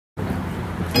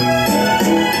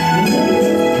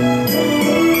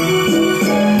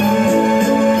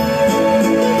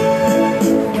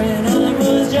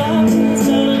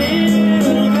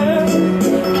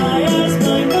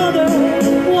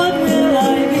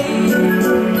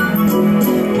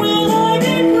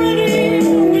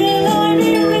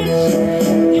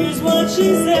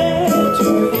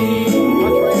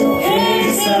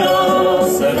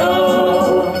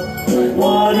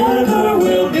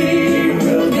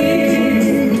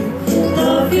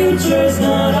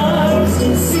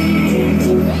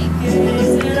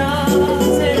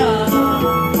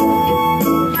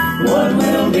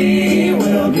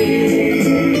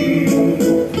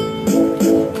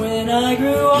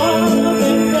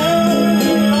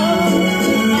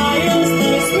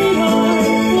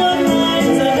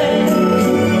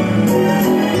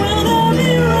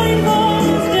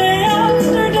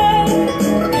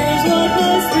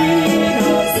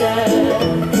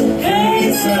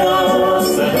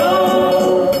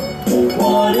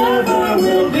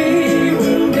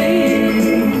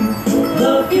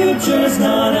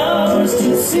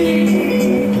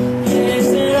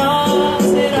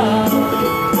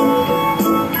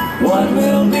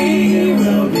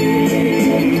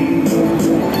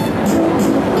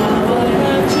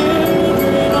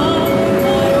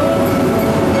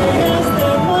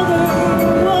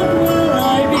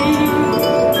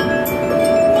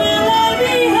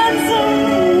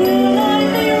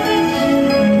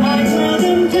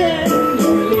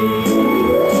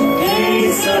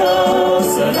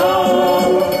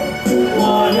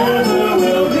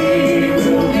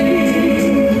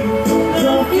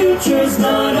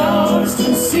not ours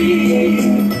to see.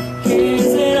 Que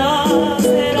sera,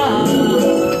 sera.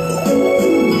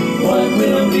 What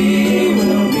will be,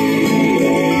 will be.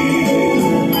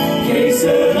 Que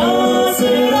sera,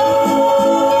 sera.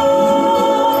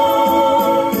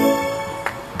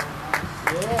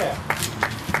 Yeah.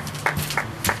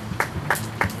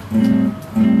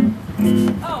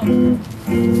 Oh,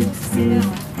 sit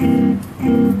down.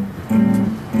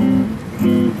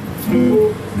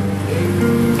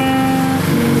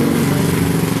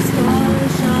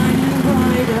 Stars shining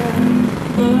brighter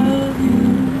above you.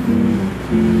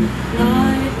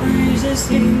 Night breezes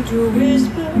seem to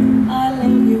whisper, I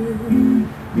love you.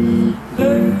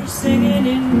 Birds singing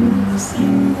in the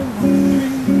sing of a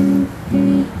dream.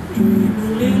 Dream a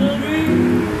little dream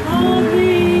of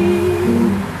me.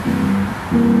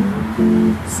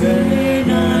 Say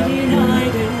nighty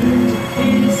night and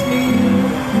kiss me.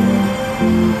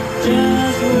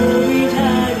 Just hold me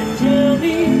tight and tell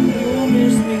me you'll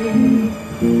miss me.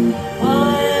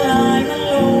 While I'm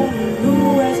alone, who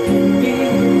else can be?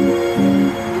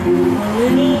 A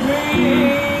little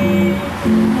dream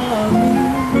of you.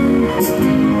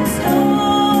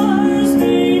 Stars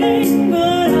fading,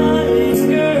 but I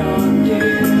linger on,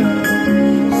 dear.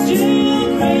 Still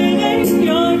craving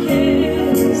your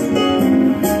kiss.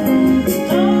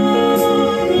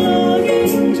 I'm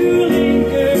longing to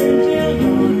linger till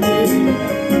dawn, dear.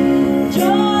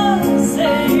 Just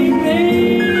saying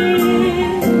this.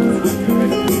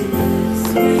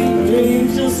 Sweet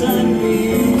dreams till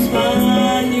sunbeams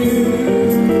find you.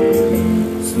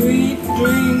 Sweet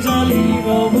dreams, I'll leave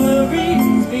all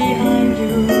worries behind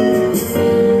you.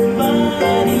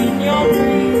 But in your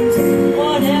dreams,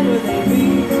 whatever they be,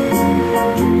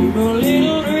 dream a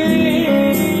little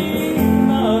dream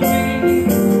of me.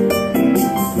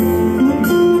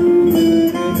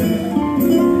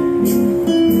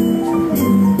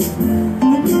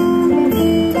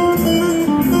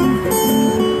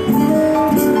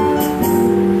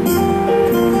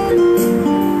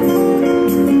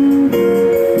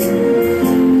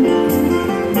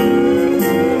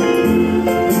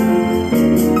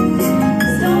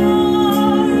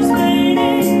 Stars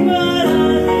fading, but I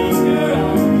linger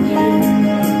on, dear.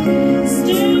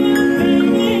 Still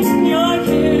craving your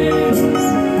kiss.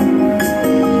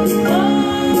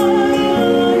 I'm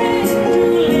longing to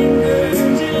linger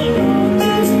till dawn,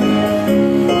 dear.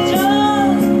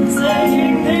 Just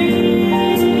saying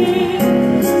this.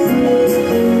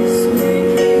 Sweet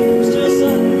dreams till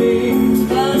sunbeams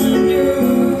find you.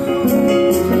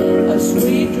 A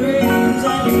sweet dreams,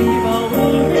 I leave all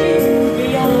worries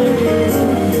behind you.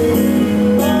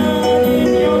 But in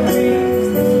your dreams,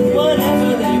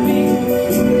 whatever they be,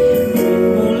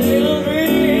 dream a little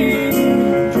dream,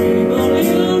 dream a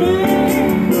little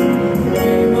dream,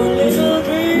 dream a little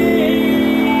dream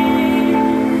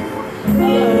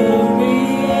of me.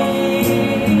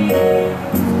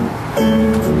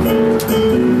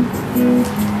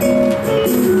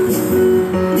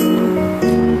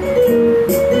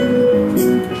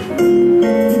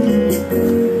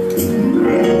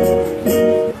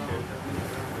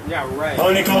 Yeah, right.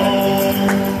 Honeycomb,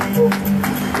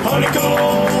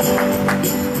 honeycomb.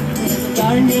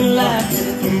 Darn good life,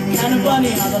 kind of funny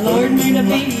how the Lord made a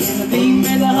bee, and the bee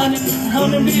made the honey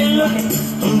bee looking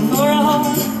for a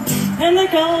home, and they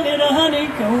called it a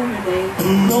honeycomb, and they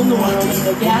roamed the world and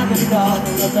they gathered all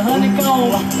of the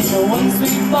honeycomb into one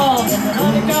sweet ball, and the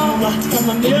honeycomb from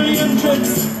a million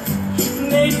tricks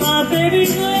made my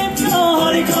baby's lips all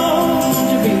honeycomb.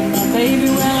 To be my baby,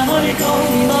 well, a honeycomb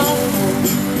be my home.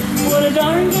 What a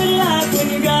darn good life when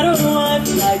you got a wife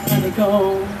like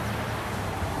honeycomb.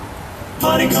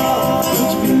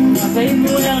 Honeycomb, My baby,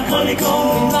 well, honeycomb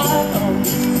be my home.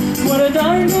 What a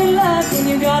darn good life when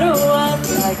you got a wife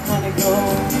like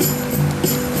honeycomb.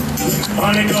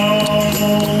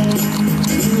 honeycomb.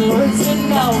 The Lord said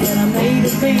no, that I made a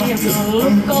tree. I'm gonna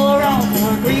look all around for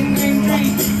a green, green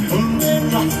tree.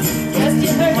 Yes,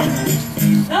 you heard.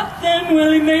 Up then,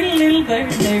 well, he made a little bed.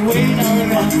 They waited all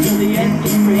around till the end of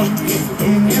spring.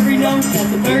 Every note that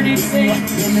the birdies sing,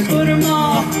 and they put them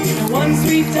all in one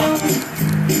sweet tone.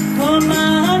 For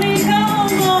my honeycomb,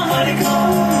 to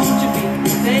be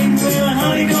my baby, well, a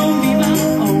honeycomb be my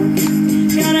own.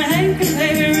 Got a hank of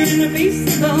hair and a piece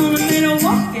of bone, and then a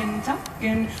walking,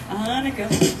 talking, a honeycomb,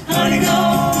 to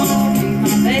be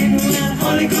my baby, well, a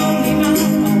honeycomb be my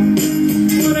own.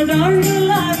 What a darn good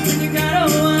life when you got a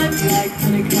wife like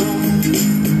honeycomb.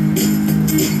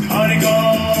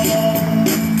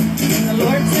 And the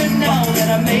Lord said no, that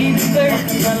I made a third.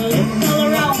 I'm gonna look all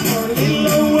around for a little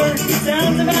old word that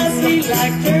sounds about sweet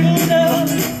like turtle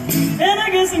dove. And I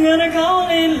guess isn't gonna call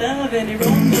it love, and he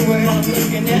roams the world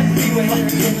looking everywhere,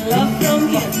 getting love from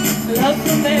here, love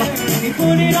from there, and he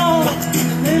put it all in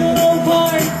a little old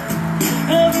part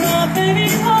of my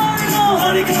baby's heart. Oh,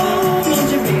 honeycomb,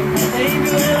 won't you be my baby?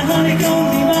 Well, honeycomb,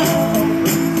 be my home.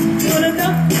 Put a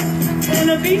duck and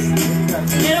a beast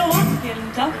and a walking,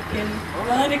 talking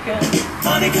honeycomb.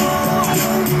 Honeycomb,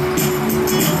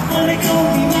 honeycomb,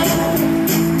 be my home.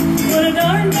 What a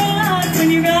darn delight when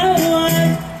you got a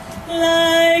wife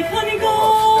like honeycomb.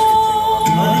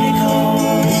 Honeycomb.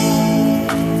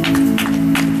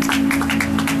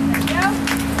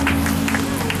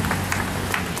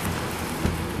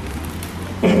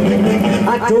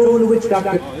 I told the witch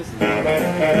doctor.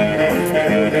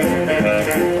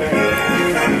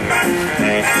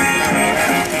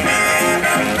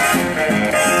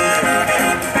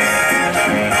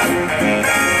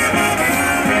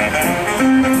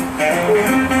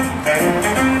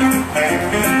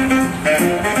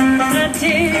 A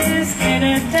tisk in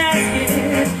a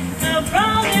tasket, a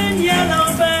brown and yellow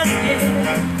basket.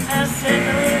 I sent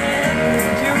a letter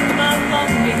to my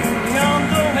mommy on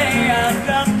the way. I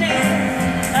dropped it,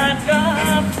 I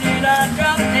dropped it, I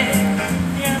dropped it.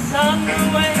 Yes, on the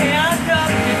way I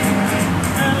dropped it.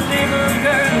 A little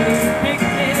girl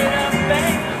picked it up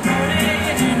and put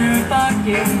it in her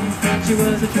pocket. She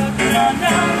was a trucking on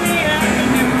down the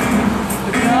avenue,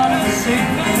 without a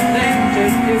single thing to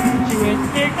do. She went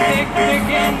tick, tick,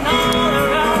 ticking all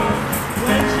around.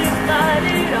 When she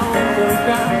lighted on the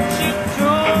ground, she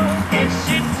took it,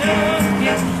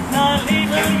 my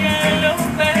little yellow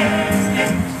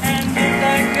basket. And if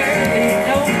that girlie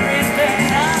don't pretend,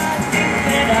 I think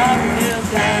that I will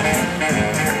die.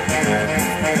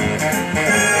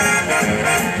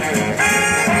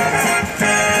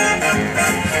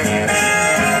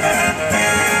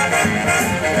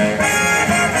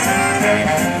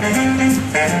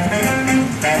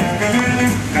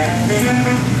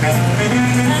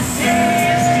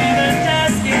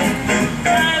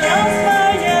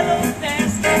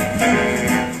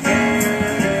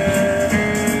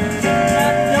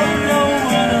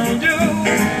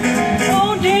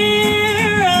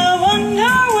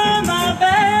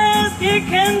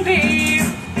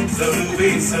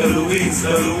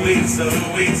 So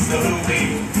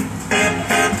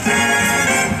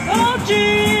oh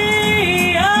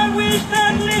gee, I wish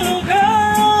that little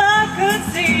girl I could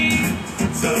see.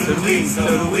 So